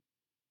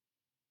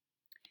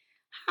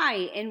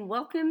Hi, and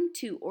welcome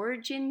to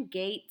Origin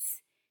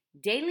Gates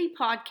daily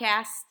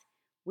podcast,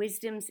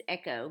 Wisdom's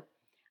Echo.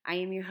 I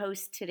am your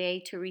host today,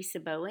 Teresa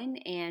Bowen,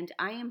 and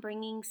I am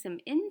bringing some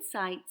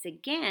insights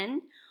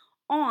again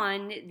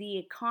on the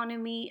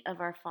economy of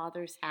our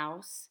Father's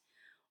house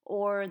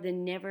or the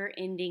never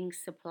ending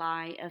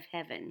supply of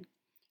heaven,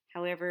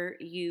 however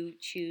you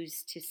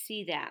choose to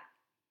see that.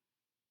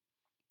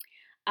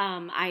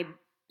 I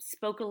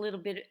spoke a little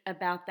bit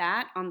about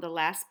that on the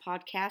last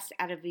podcast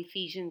out of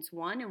Ephesians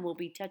 1, and we'll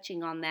be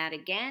touching on that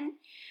again.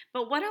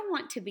 But what I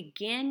want to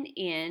begin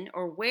in,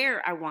 or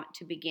where I want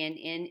to begin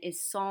in,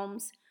 is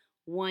Psalms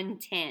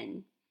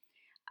 110.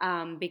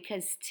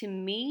 Because to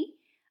me,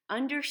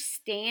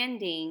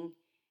 understanding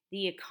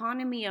the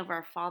economy of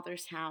our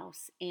Father's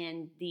house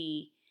and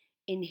the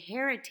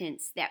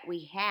inheritance that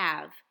we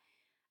have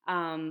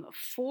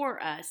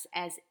for us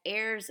as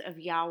heirs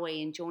of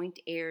Yahweh and joint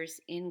heirs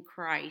in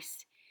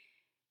Christ.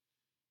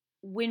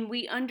 When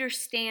we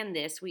understand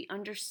this, we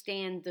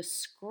understand the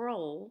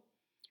scroll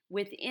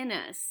within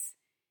us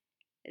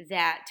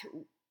that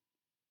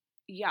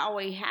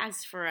Yahweh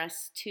has for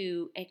us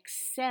to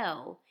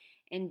excel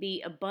and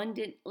be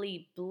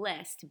abundantly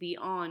blessed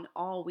beyond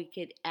all we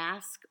could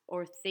ask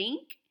or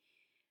think,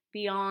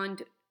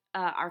 beyond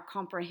our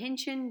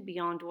comprehension,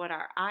 beyond what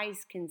our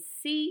eyes can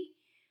see,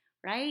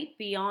 right?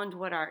 Beyond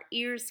what our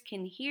ears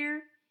can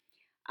hear.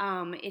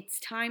 It's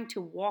time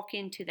to walk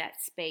into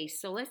that space.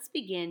 So let's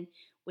begin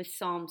with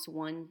Psalms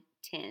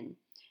 110,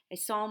 a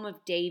psalm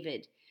of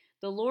David.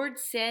 The Lord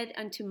said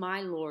unto my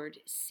Lord,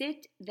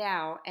 Sit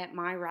thou at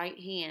my right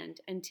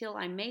hand until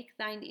I make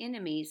thine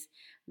enemies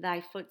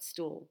thy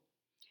footstool.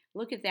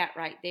 Look at that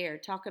right there.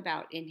 Talk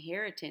about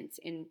inheritance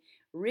and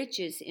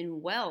riches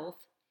and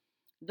wealth.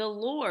 The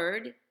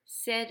Lord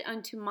said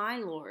unto my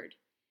Lord.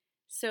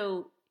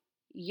 So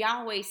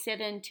Yahweh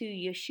said unto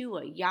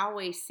Yeshua,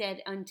 Yahweh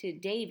said unto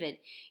David,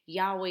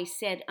 Yahweh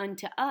said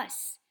unto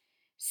us,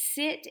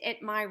 Sit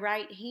at my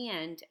right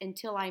hand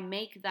until I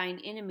make thine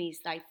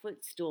enemies thy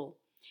footstool.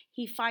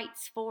 He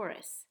fights for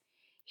us.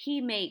 He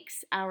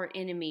makes our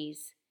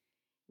enemies.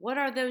 What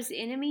are those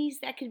enemies?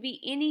 That could be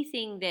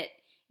anything that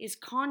is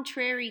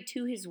contrary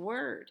to his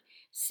word.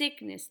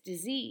 Sickness,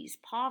 disease,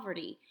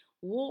 poverty,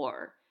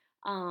 war,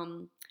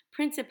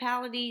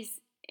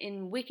 principalities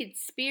and wicked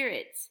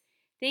spirits,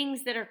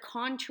 things that are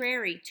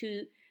contrary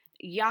to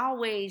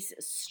Yahweh's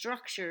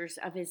structures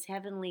of his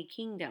heavenly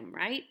kingdom,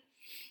 right?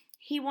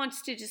 He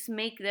wants to just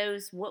make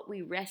those what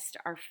we rest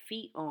our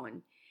feet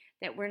on,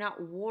 that we're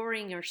not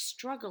warring or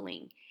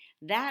struggling.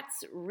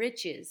 That's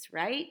riches,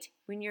 right?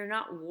 When you're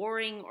not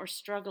warring or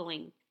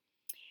struggling.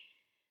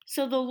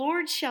 So the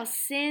Lord shall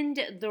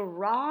send the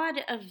rod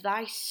of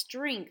thy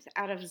strength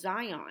out of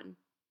Zion.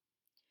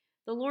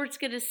 The Lord's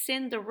going to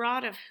send the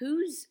rod of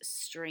whose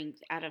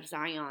strength out of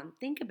Zion?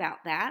 Think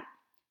about that.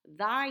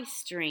 Thy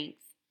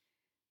strength.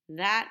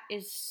 That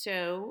is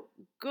so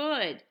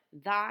good.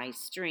 Thy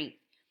strength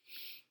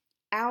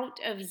out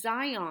of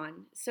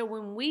Zion. So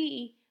when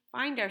we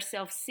find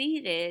ourselves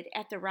seated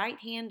at the right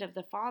hand of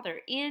the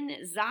Father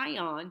in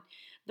Zion,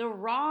 the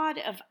rod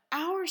of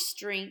our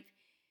strength,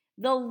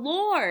 the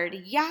Lord,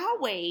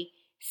 Yahweh,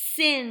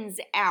 sends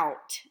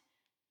out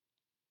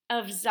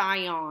of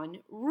Zion.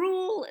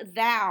 Rule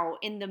thou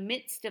in the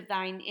midst of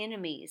thine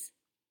enemies.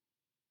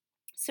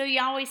 So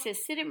Yahweh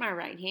says, sit at my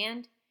right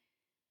hand.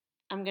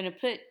 I'm going to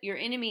put your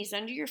enemies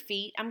under your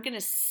feet. I'm going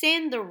to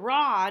send the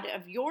rod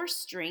of your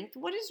strength.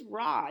 What is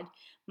rod?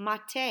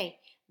 Mate,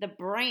 the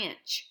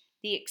branch,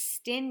 the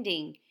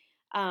extending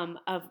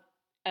of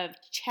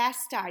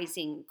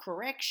chastising,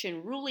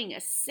 correction, ruling,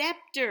 a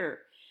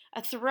scepter,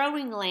 a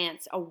throwing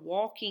lance, a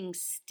walking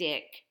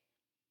stick.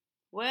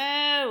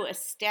 Whoa, a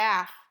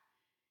staff.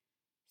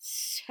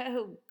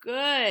 So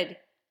good.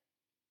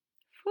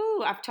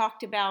 Whew, I've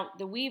talked about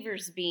the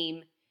weaver's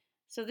beam.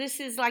 So this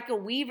is like a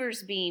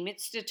weaver's beam.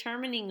 It's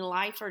determining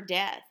life or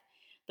death.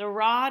 The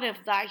rod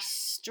of thy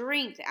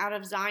strength out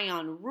of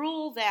Zion.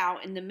 Rule thou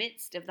in the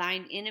midst of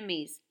thine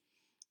enemies.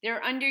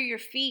 They're under your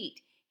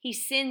feet. He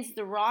sends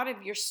the rod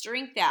of your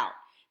strength out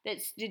that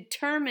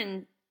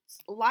determines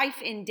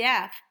life and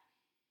death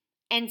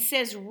and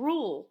says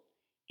rule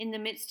in the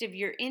midst of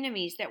your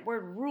enemies. That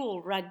word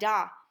rule,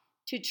 radah,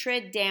 to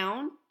tread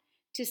down,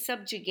 to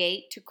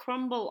subjugate, to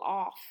crumble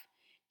off,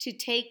 to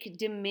take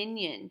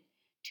dominion,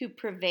 to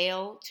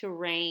prevail, to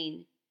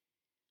reign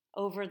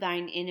over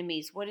thine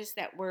enemies. What is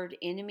that word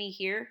enemy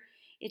here?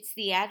 It's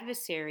the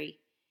adversary.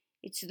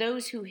 It's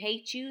those who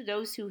hate you,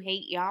 those who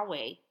hate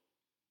Yahweh.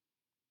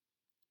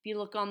 If you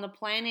look on the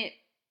planet,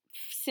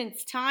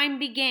 since time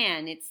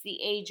began, it's the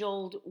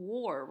age-old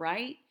war,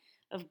 right?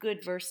 Of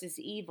good versus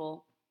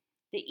evil.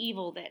 The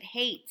evil that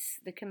hates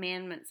the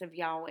commandments of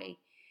Yahweh,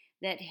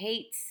 that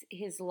hates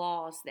his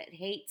laws, that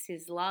hates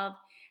his love,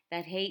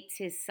 that hates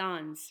his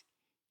sons.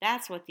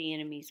 That's what the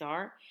enemies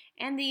are.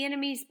 And the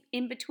enemies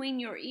in between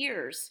your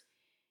ears,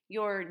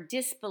 your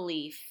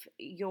disbelief,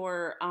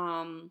 your,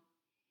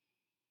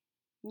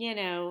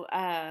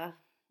 the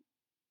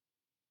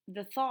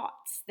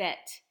thoughts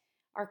that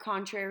are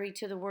contrary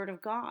to the word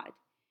of God.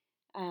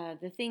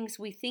 the things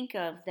we think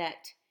of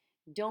that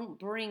don't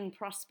bring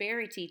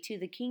prosperity to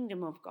the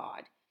kingdom of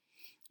God.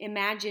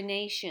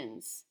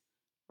 Imaginations,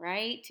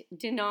 right?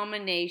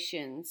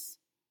 Denominations,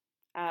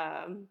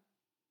 um,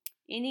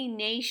 any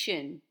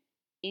nation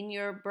in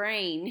your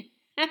brain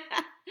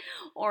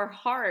or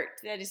heart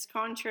that is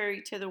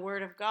contrary to the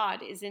word of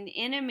God is an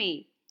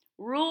enemy.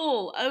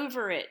 Rule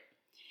over it.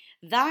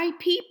 Thy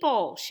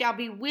people shall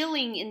be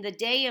willing in the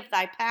day of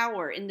thy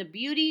power, in the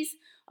beauties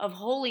of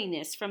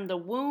holiness. From the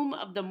womb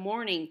of the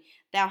morning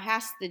thou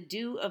hast the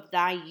dew of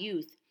thy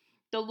youth.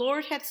 The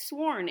Lord hath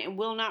sworn and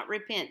will not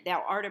repent.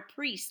 Thou art a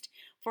priest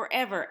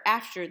forever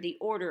after the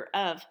order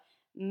of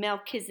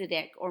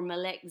Melchizedek or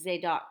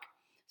Melech-Zedek.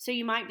 So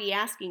you might be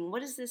asking,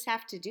 what does this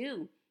have to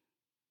do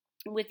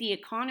with the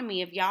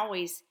economy of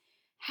Yahweh's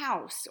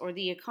house or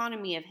the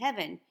economy of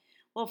heaven?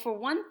 Well, for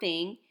one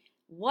thing,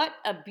 what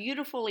a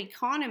beautiful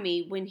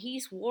economy when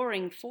he's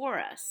warring for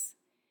us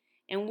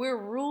and we're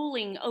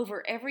ruling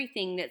over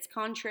everything that's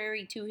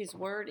contrary to his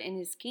word and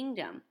his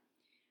kingdom,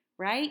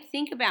 right?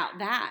 Think about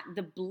that.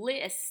 The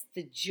bliss,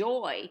 the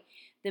joy,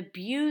 the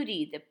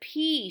beauty, the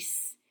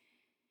peace,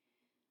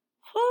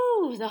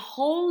 the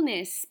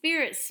wholeness,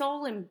 spirit,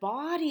 soul, and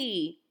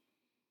body.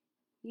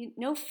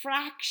 No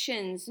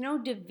fractions, no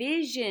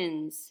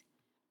divisions.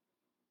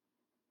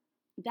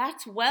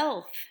 That's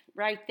wealth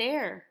right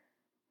there.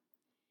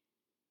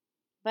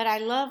 But I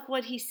love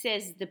what he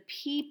says, the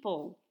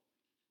people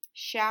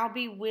shall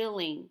be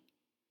willing.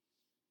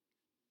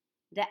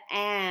 The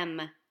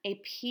am, a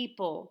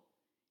people,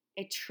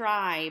 a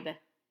tribe,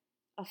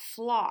 a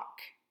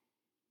flock,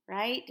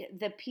 right?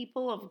 The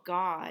people of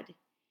God.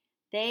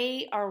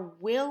 They are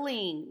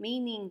willing,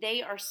 meaning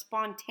they are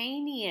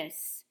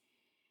spontaneous.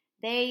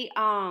 They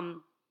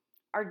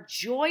are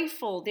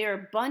joyful. They're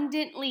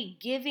abundantly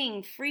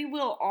giving free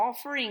will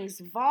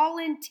offerings,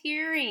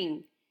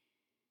 volunteering,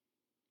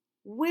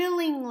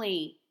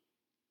 willingly.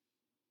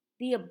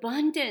 The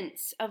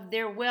abundance of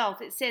their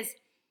wealth. It says,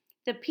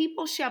 the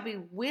people shall be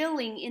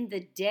willing in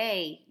the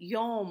day,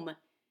 Yom,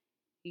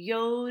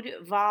 Yod,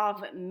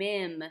 Vav,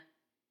 Mem.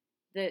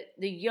 The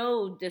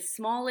Yod, the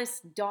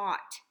smallest dot,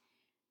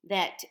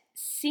 that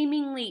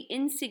seemingly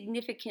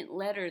insignificant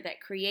letter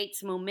that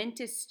creates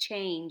momentous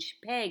change,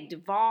 pegged,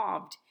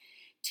 voved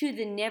to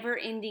the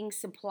never-ending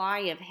supply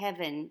of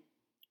heaven,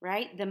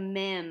 right? The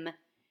Mem,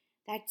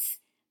 that's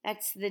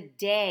the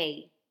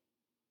day.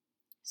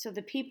 So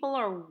the people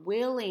are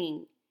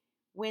willing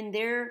when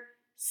their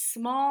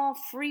small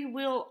free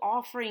will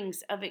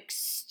offerings of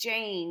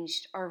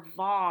exchange are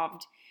vowed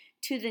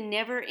to the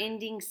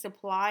never-ending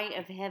supply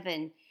of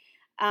heaven.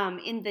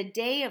 In the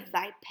day of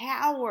thy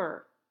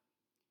power,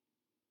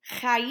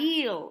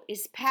 Chayil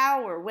is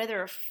power,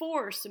 whether of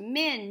force,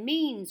 men,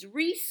 means,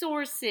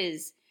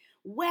 resources,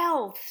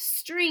 wealth,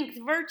 strength,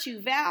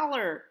 virtue,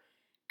 valor,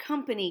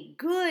 company,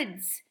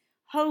 goods,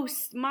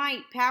 host,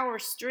 might, power,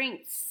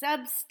 strength,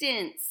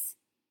 substance,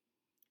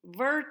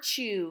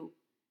 virtue,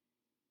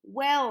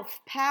 wealth,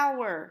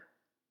 power,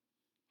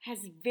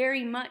 has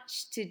very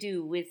much to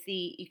do with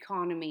the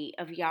economy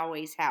of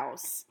Yahweh's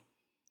house.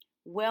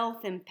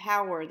 Wealth and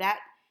power, that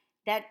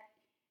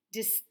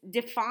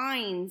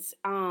defines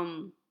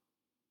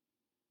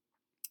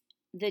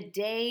the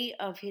day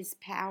of his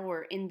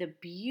power in the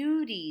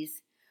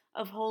beauties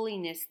of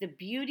holiness. The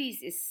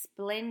beauties is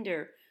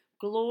splendor,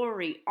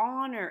 glory,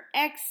 honor,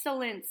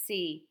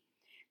 excellency,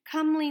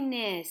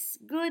 comeliness,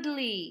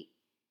 goodly,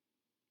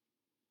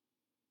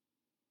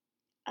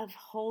 of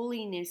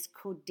holiness,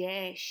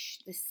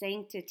 Kodesh, the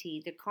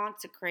sanctity, the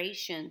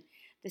consecration,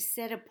 the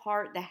set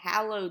apart, the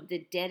hallowed,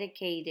 the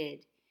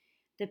dedicated.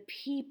 The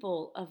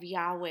people of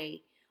Yahweh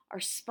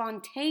are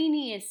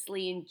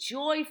spontaneously and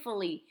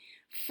joyfully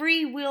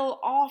free will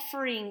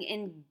offering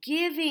and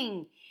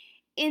giving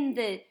in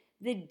the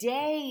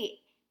day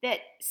that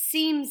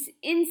seems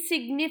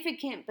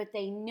insignificant, but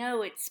they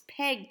know it's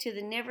pegged to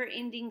the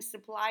never-ending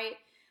supply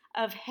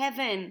of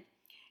heaven,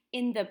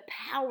 in the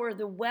power,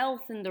 the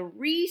wealth, and the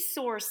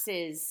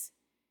resources,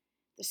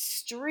 the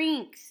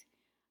strength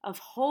of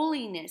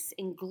holiness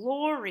and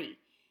glory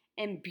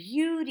and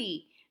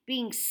beauty,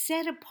 being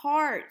set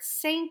apart,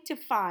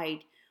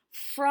 sanctified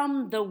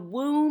from the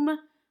womb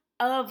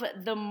of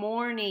the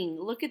morning.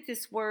 Look at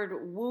this word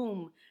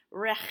womb,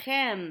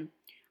 rechem,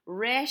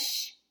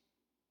 resh,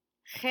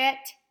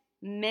 chet,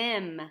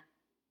 mem,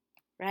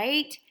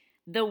 right?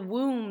 The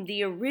womb,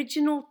 the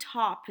original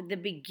top, the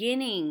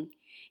beginning,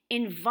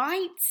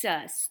 invites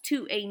us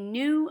to a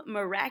new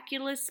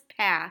miraculous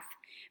path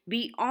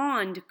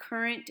beyond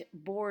current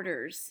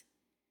borders.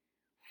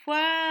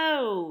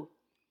 Whoa!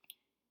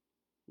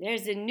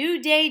 There's a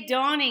new day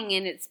dawning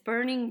and it's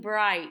burning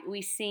bright.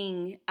 We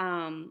sing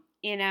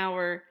in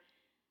our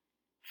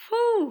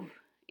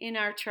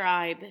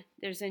tribe.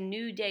 There's a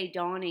new day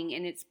dawning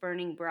and it's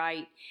burning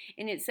bright.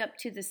 And it's up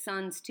to the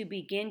sons to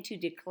begin to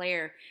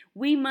declare.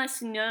 We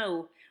must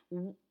know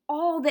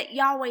all that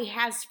Yahweh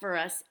has for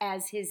us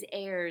as his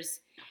heirs,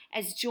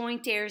 as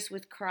joint heirs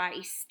with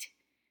Christ.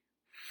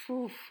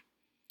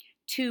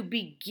 To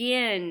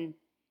begin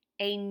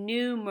a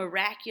new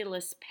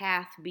miraculous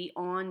path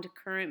beyond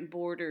current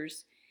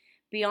borders,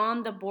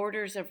 beyond the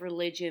borders of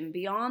religion,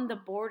 beyond the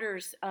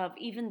borders of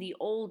even the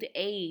old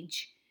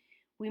age.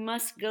 We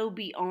must go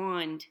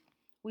beyond.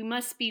 We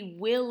must be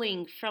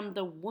willing from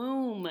the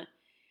womb,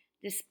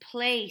 this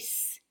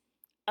place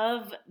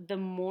of the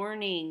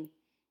morning,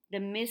 the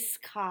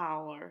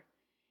miskar,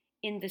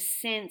 in the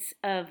sense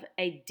of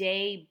a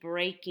day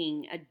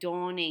breaking, a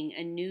dawning,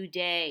 a new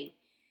day.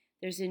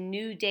 There's a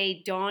new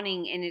day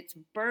dawning, and it's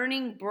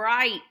burning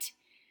bright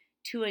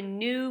to a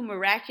new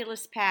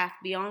miraculous path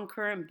beyond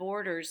current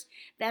borders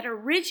that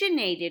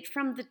originated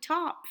from the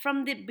top,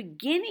 from the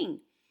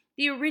beginning,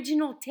 the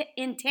original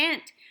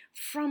intent,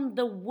 from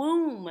the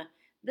womb,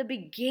 the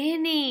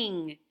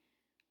beginning.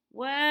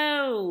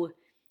 Whoa!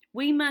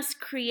 We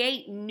must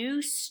create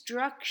new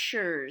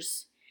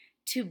structures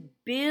to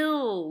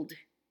build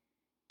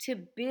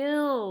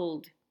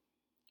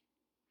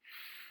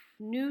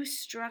new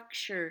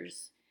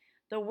structures.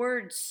 The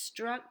word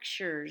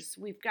structures,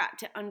 we've got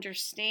to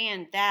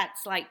understand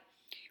that's like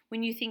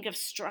when you think of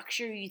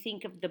structure, you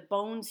think of the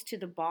bones to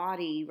the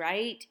body,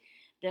 right?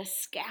 The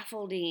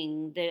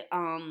scaffolding, the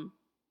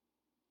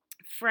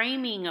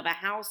framing of a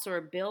house or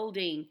a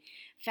building,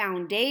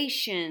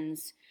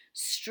 foundations,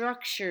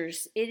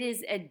 structures. It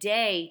is a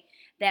day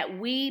that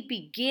we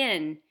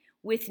begin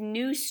with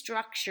new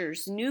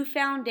structures, new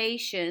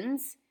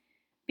foundations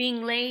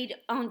being laid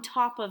on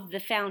top of the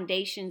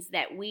foundations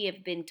that we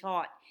have been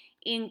taught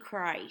in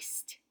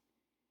Christ,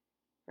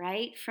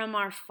 right? From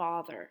our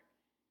Father.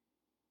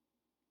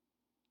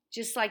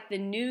 Just like the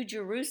New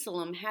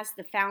Jerusalem has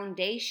the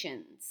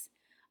foundations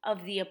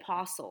of the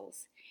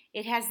apostles.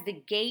 It has the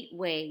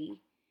gateway,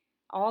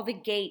 all the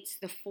gates,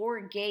 the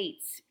 4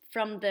 gates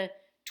from the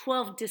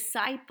 12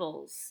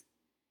 disciples.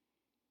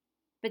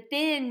 But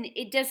then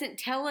it doesn't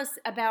tell us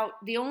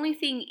about, the only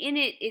thing in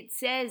it, it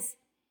says,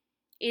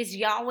 is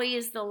Yahweh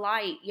is the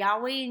light.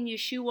 Yahweh and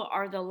Yeshua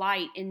are the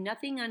light, and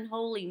nothing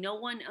unholy, no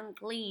one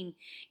unclean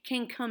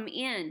can come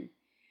in.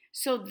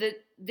 So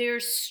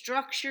there's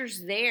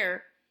structures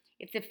there.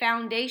 If the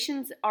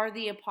foundations are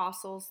the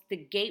apostles, the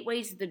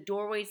gateways, the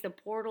doorways, the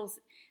portals,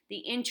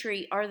 the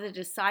entry are the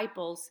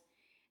disciples,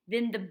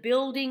 then the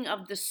building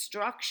of the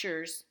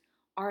structures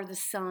are the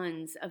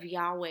sons of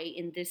Yahweh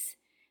in this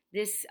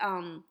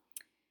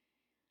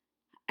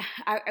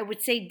I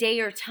would say day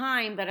or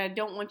time, but I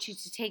don't want you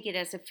to take it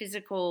as a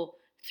physical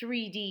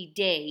 3D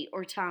day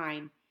or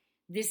time.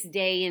 This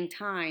day and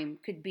time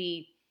could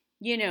be,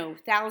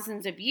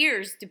 thousands of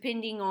years,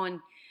 depending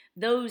on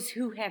those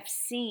who have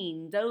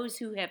seen, those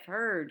who have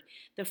heard,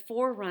 the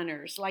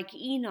forerunners like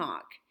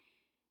Enoch.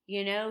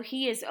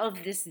 He is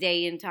of this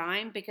day and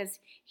time because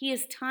he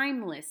is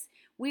timeless.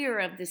 We are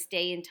of this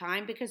day and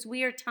time because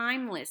we are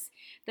timeless.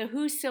 The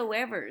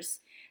whosoevers,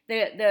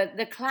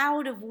 the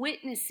cloud of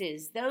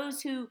witnesses,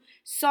 those who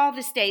saw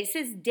this day. It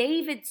says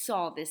David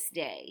saw this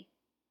day,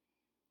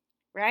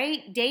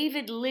 right?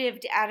 David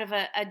lived out of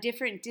a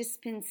different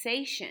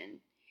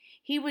dispensation.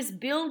 He was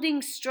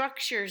building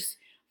structures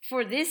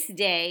for this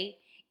day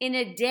in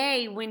a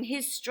day when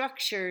his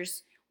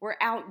structures were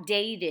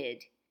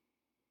outdated.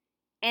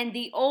 And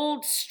the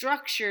old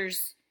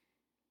structures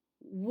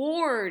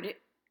warred,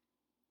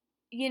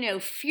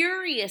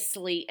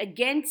 furiously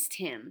against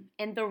him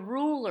and the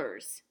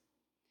rulers.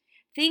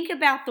 Think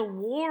about the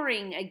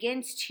warring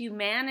against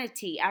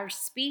humanity, our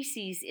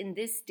species in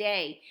this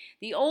day.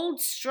 The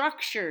old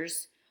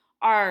structures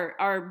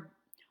are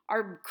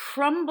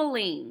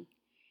crumbling.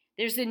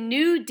 There's a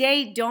new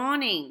day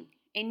dawning,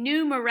 a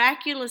new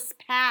miraculous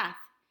path,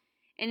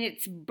 and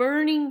it's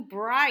burning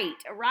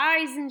bright.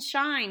 Arise and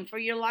shine, for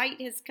your light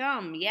has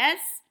come, yes?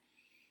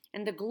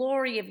 And the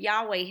glory of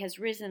Yahweh has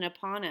risen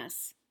upon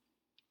us.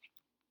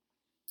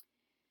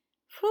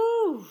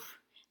 Whew!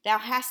 Thou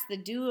hast the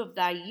dew of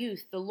thy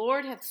youth. The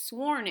Lord hath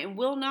sworn and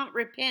will not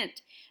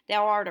repent.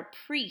 Thou art a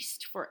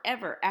priest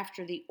forever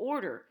after the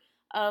order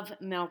of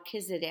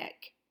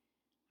Melchizedek.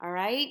 All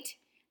right?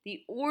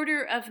 The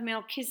order of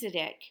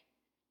Melchizedek.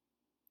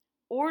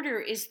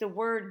 Order is the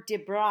word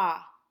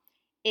Dibra.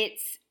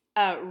 It's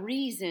a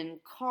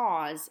reason,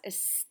 cause, a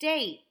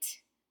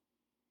state,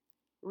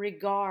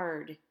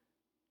 regard.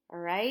 All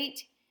right?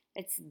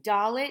 It's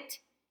Dalet,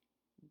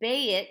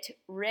 Bayit,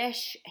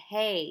 Resh,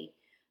 Hay.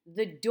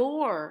 The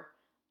door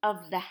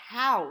of the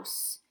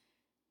house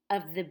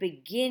of the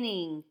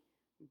beginning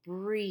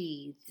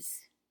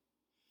breathes.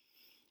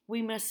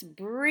 We must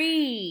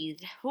breathe.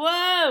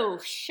 Whoa,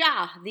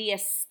 Shah, the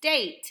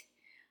estate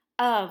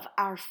of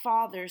our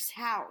Father's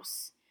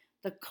house,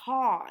 the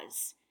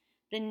cause,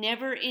 the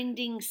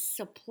never-ending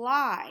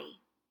supply.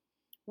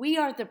 We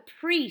are the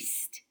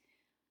priests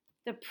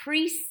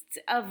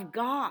of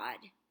God.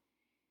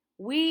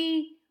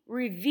 We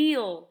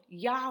reveal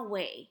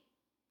Yahweh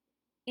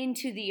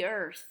into the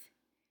earth.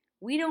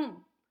 We don't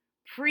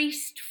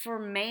priest for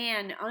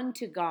man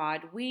unto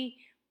God. We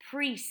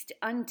priest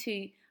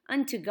unto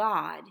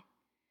God.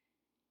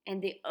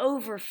 And the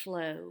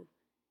overflow,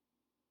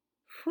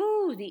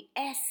 the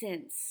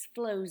essence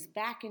flows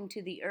back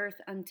into the earth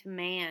unto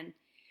man.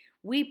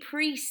 We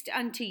priest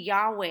unto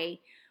Yahweh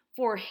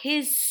for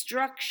his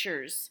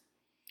structures,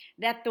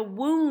 that the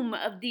womb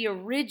of the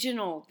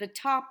original, the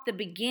top, the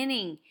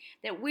beginning,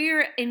 that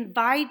we're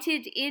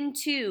invited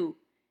into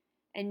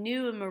a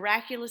new and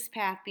miraculous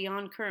path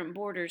beyond current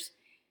borders,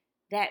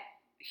 that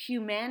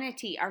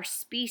humanity, our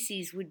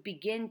species, would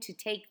begin to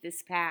take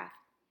this path,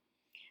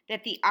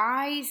 that the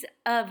eyes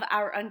of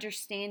our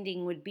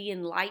understanding would be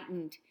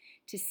enlightened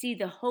to see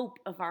the hope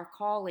of our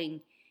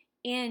calling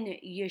in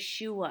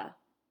Yeshua.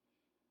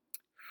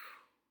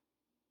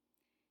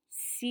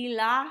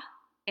 Selah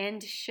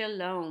and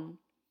Shalom.